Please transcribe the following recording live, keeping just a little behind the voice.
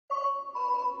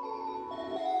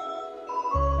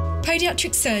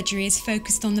Podiatric surgery is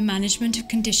focused on the management of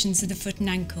conditions of the foot and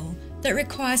ankle that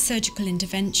require surgical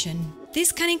intervention.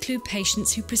 This can include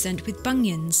patients who present with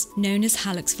bunions, known as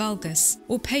hallux valgus,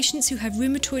 or patients who have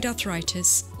rheumatoid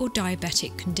arthritis or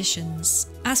diabetic conditions.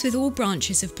 As with all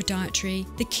branches of podiatry,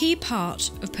 the key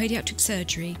part of podiatric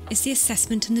surgery is the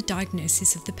assessment and the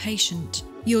diagnosis of the patient.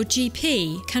 Your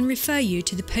GP can refer you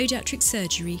to the podiatric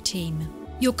surgery team.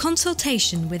 Your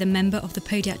consultation with a member of the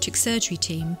podiatric surgery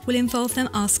team will involve them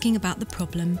asking about the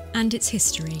problem and its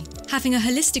history. Having a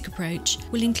holistic approach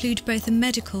will include both a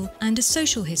medical and a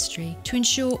social history to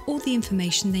ensure all the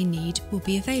information they need will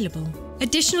be available.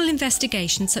 Additional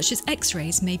investigations such as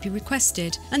X-rays may be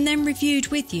requested and then reviewed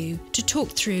with you to talk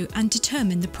through and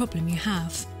determine the problem you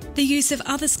have. The use of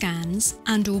other scans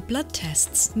and/or blood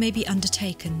tests may be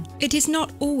undertaken. It is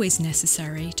not always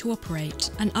necessary to operate,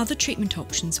 and other treatment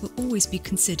options will always be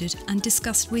considered and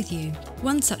discussed with you.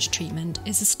 One such treatment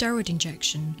is a steroid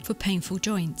injection for painful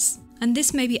joints, and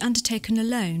this may be undertaken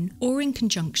alone or in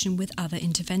conjunction with other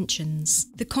interventions.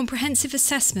 The comprehensive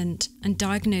assessment and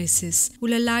diagnosis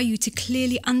will allow you to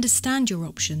clearly understand your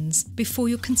options before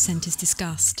your consent is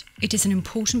discussed. It is an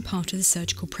important part of the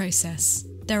surgical process.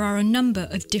 There are a number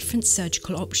of different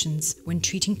surgical options when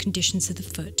treating conditions of the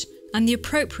foot, and the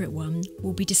appropriate one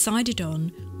will be decided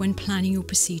on when planning your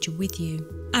procedure with you.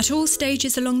 At all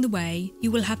stages along the way,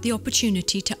 you will have the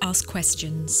opportunity to ask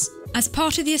questions. As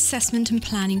part of the assessment and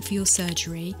planning for your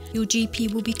surgery, your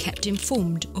GP will be kept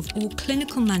informed of all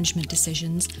clinical management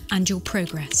decisions and your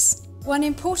progress. One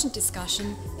important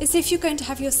discussion is if you're going to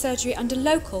have your surgery under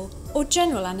local or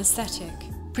general anaesthetic.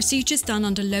 Procedures done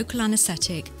under local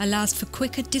anaesthetic allows for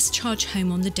quicker discharge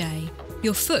home on the day.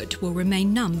 Your foot will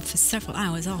remain numb for several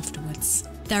hours afterwards.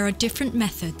 There are different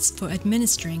methods for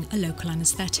administering a local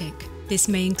anaesthetic. This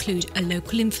may include a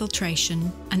local infiltration,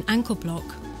 an ankle block,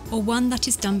 or one that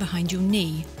is done behind your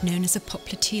knee, known as a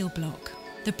popliteal block.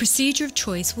 The procedure of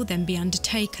choice will then be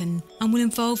undertaken and will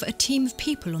involve a team of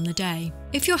people on the day.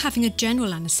 If you're having a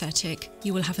general anaesthetic,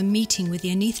 you will have a meeting with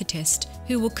the anaesthetist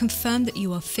who will confirm that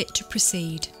you are fit to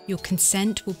proceed. Your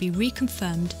consent will be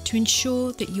reconfirmed to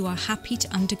ensure that you are happy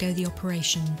to undergo the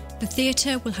operation. The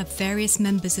theatre will have various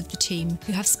members of the team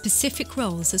who have specific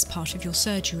roles as part of your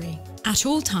surgery. At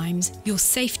all times, your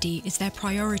safety is their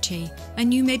priority,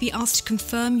 and you may be asked to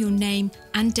confirm your name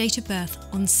and date of birth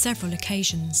on several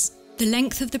occasions. The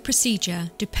length of the procedure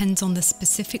depends on the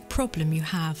specific problem you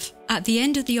have. At the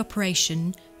end of the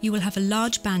operation, you will have a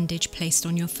large bandage placed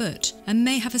on your foot and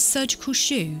may have a surgical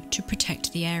shoe to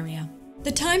protect the area.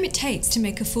 The time it takes to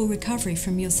make a full recovery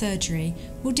from your surgery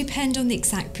will depend on the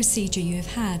exact procedure you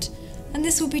have had, and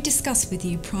this will be discussed with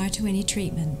you prior to any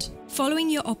treatment. Following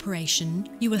your operation,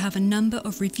 you will have a number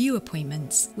of review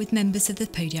appointments with members of the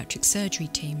podiatric surgery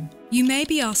team. You may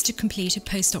be asked to complete a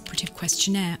post-operative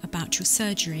questionnaire about your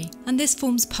surgery, and this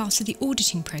forms part of the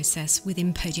auditing process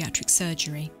within podiatric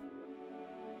surgery.